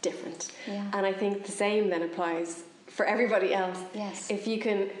 That's different. Yeah. And I think the same then applies for everybody else. Yes. If you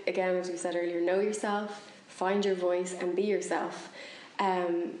can, again, as we said earlier, know yourself, find your voice and be yourself,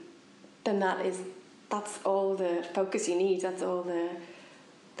 then that's all the focus you need. That's all the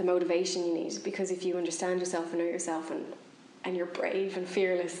motivation you need. Because if you understand yourself and know yourself and you're brave and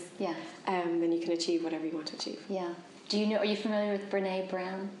fearless, then you can achieve whatever you want to achieve. Yeah. Are you familiar with Brené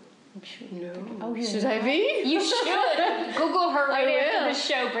Brown? I'm sure. No. Oh, should I be? You should. Google her right after the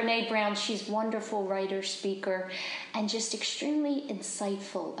show, Brené Brown. She's a wonderful writer, speaker, and just extremely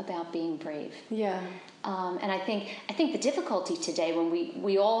insightful about being brave. Yeah. And I think the difficulty today, when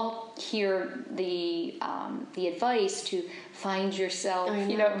we all hear the advice to find yourself,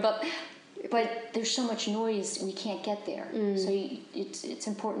 you know, but there's so much noise, we can't get there. So it's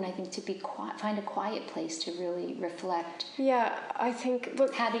important, I think, to be quiet, find a quiet place to really reflect. Yeah, I think.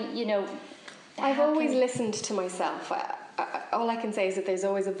 But I've always listened to myself. All I can say is that there's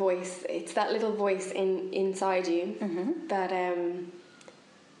always a voice. It's that little voice inside you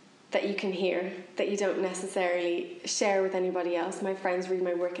that you can hear, that you don't necessarily share with anybody else. My friends read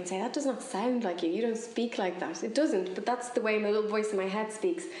my work and say, that does not sound like you. You don't speak like that. It doesn't, but that's the way my little voice in my head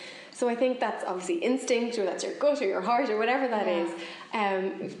speaks. So I think that's obviously instinct, or that's your gut or your heart or whatever that is.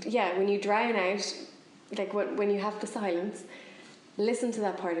 When you drown out, like when you have the silence, listen to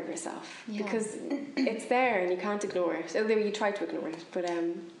that part of yourself, because it's there and you can't ignore it. Although you try to ignore it, but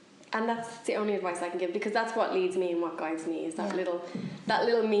and that's the only advice I can give, because that's what leads me and what guides me, is that little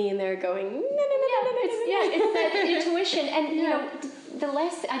me in there going. It's that intuition. And you know, the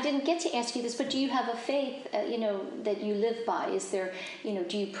last, I didn't get to ask you this, but do you have a faith, that you live by? Is there,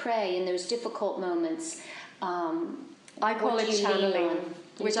 do you pray in those difficult moments? I call it channeling,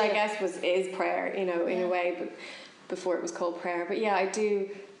 which I guess is prayer, in a way, but before it was called prayer. But yeah, I do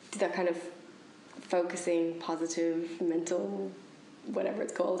that kind of focusing, positive, mental, whatever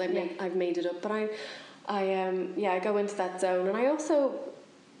it's called. I've made it up, but I go into that zone, and I also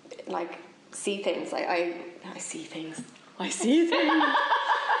see things. I see things.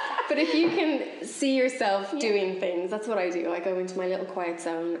 But if you can see yourself doing things, that's what I do. I go into my little quiet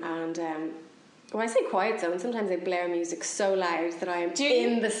zone, and when I say quiet zone, sometimes I blare music so loud that I am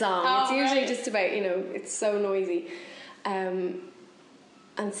in the song. It's usually just about, it's so noisy.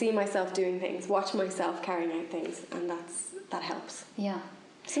 And see myself doing things, watch myself carrying out things, and that helps. Yeah.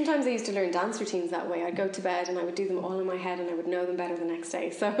 Sometimes I used to learn dance routines that way. I'd go to bed and I would do them all in my head, and I would know them better the next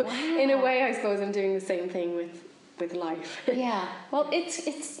day. So in a way, I suppose I'm doing the same thing with life. Yeah. Well,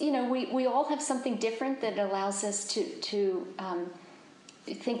 it's we all have something different that allows us to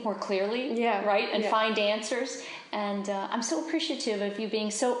think more clearly, right, and find answers. And I'm so appreciative of you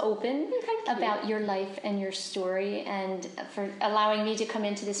being so open about your life and your story, and for allowing me to come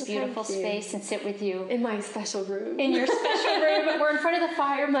into this beautiful space and sit with you in my special room. In your special room. We're in front of the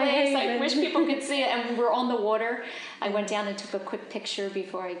fireplace. I wish people could see it. And we're on the water. I went down and took a quick picture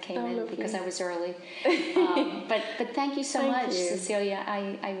before I came in because I was early. But thank you so much, Cecilia.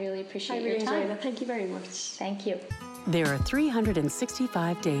 I really appreciate your time. Enjoyed it. Thank you very much. Thank you. There are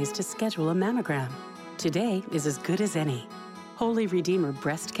 365 days to schedule a mammogram. Today is as good as any. Holy Redeemer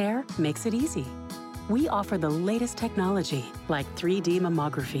Breast Care makes it easy. We offer the latest technology like 3D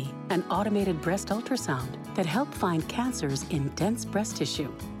mammography and automated breast ultrasound that help find cancers in dense breast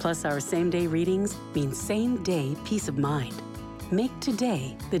tissue. Plus, our same-day readings mean same-day peace of mind. Make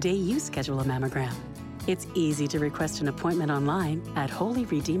today the day you schedule a mammogram. It's easy to request an appointment online at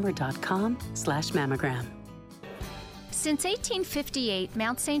holyredeemer.com/mammogram. Since 1858,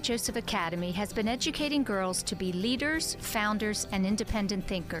 Mount St. Joseph Academy has been educating girls to be leaders, founders, and independent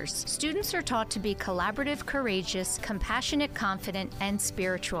thinkers. Students are taught to be collaborative, courageous, compassionate, confident, and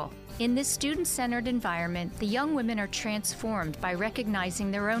spiritual. In this student-centered environment, the young women are transformed by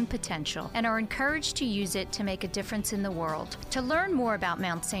recognizing their own potential and are encouraged to use it to make a difference in the world. To learn more about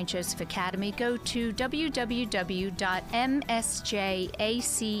Mount St. Joseph Academy, go to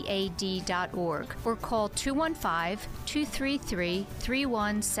www.msjacad.org or call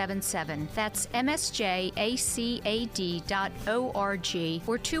 215-233-3177. That's msjacad.org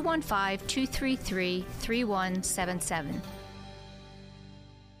or 215-233-3177.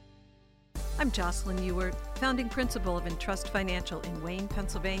 I'm Jocelyn Ewert, founding principal of Entrust Financial in Wayne,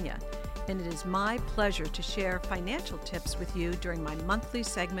 Pennsylvania, and it is my pleasure to share financial tips with you during my monthly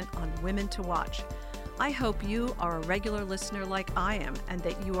segment on Women to Watch. I hope you are a regular listener like I am and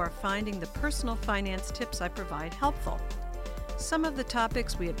that you are finding the personal finance tips I provide helpful. Some of the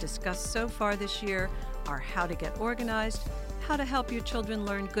topics we have discussed so far this year are how to get organized, how to help your children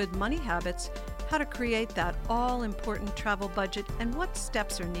learn good money habits, how to create that all-important travel budget, and what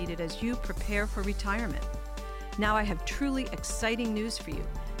steps are needed as you prepare for retirement. Now I have truly exciting news for you,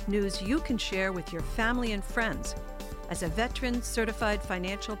 news you can share with your family and friends. As a veteran certified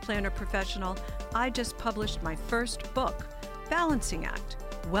financial planner professional, I just published my first book, Balancing Act,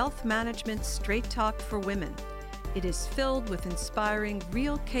 Wealth Management Straight Talk for Women. It is filled with inspiring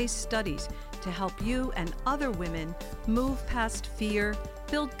real case studies to help you and other women move past fear,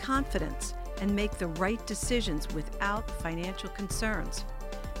 build confidence, and make the right decisions without financial concerns.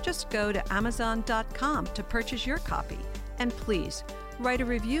 Just go to Amazon.com to purchase your copy. And please, write a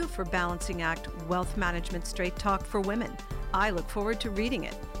review for Balancing Act, Wealth Management Straight Talk for Women. I look forward to reading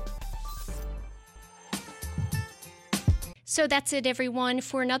it. So that's it, everyone,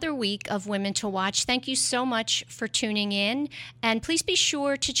 for another week of Women to Watch. Thank you so much for tuning in. And please be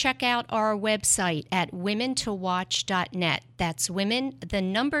sure to check out our website at womentowatch.net. That's women,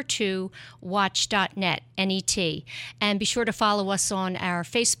 2, watch.net, N-E-T. And be sure to follow us on our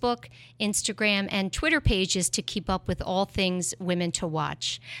Facebook, Instagram, and Twitter pages to keep up with all things Women to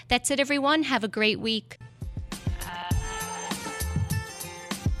Watch. That's it, everyone. Have a great week.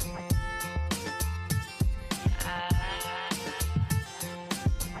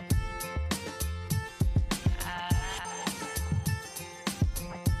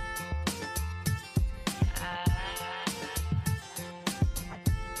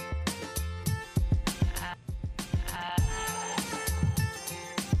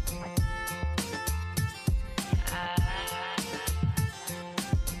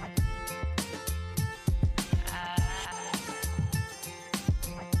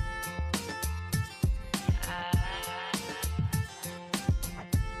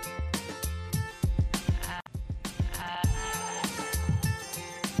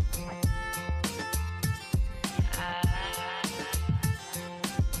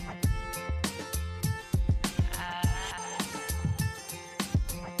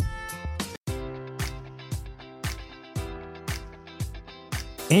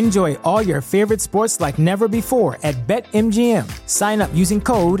 Enjoy all your favorite sports like never before at BetMGM. Sign up using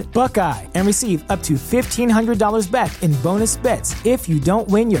code Buckeye and receive up to $1,500 back in bonus bets if you don't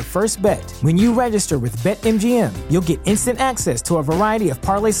win your first bet. When you register with BetMGM, you'll get instant access to a variety of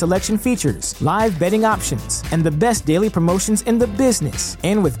parlay selection features, live betting options, and the best daily promotions in the business.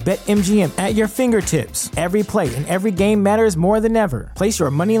 And with BetMGM at your fingertips, every play and every game matters more than ever. Place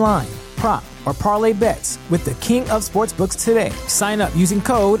your money line, prop, or parlay bets with the king of sportsbooks today. Sign up using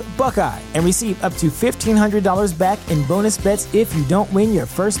code Buckeye and receive up to $1,500 back in bonus bets if you don't win your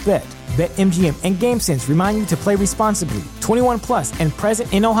first bet. BetMGM and GameSense remind you to play responsibly. 21 plus and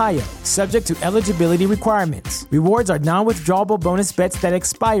present in Ohio, subject to eligibility requirements. Rewards are non-withdrawable bonus bets that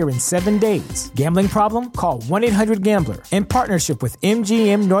expire in 7 days. Gambling problem? Call 1-800-GAMBLER. In partnership with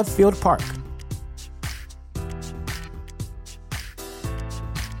MGM Northfield Park.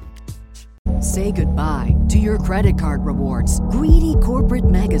 Say goodbye to your credit card rewards. Greedy corporate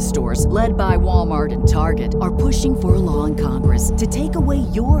mega stores, led by Walmart and Target, are pushing for a law in Congress to take away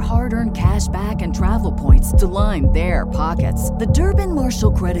your hard-earned cash back and travel points to line their pockets. The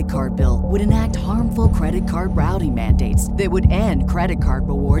Durbin-Marshall credit card bill would enact harmful credit card routing mandates that would end credit card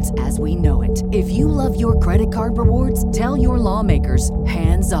rewards as we know it. If you love your credit card rewards, tell your lawmakers,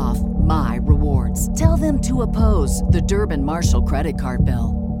 hands off my rewards. Tell them to oppose the Durbin-Marshall credit card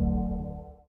bill.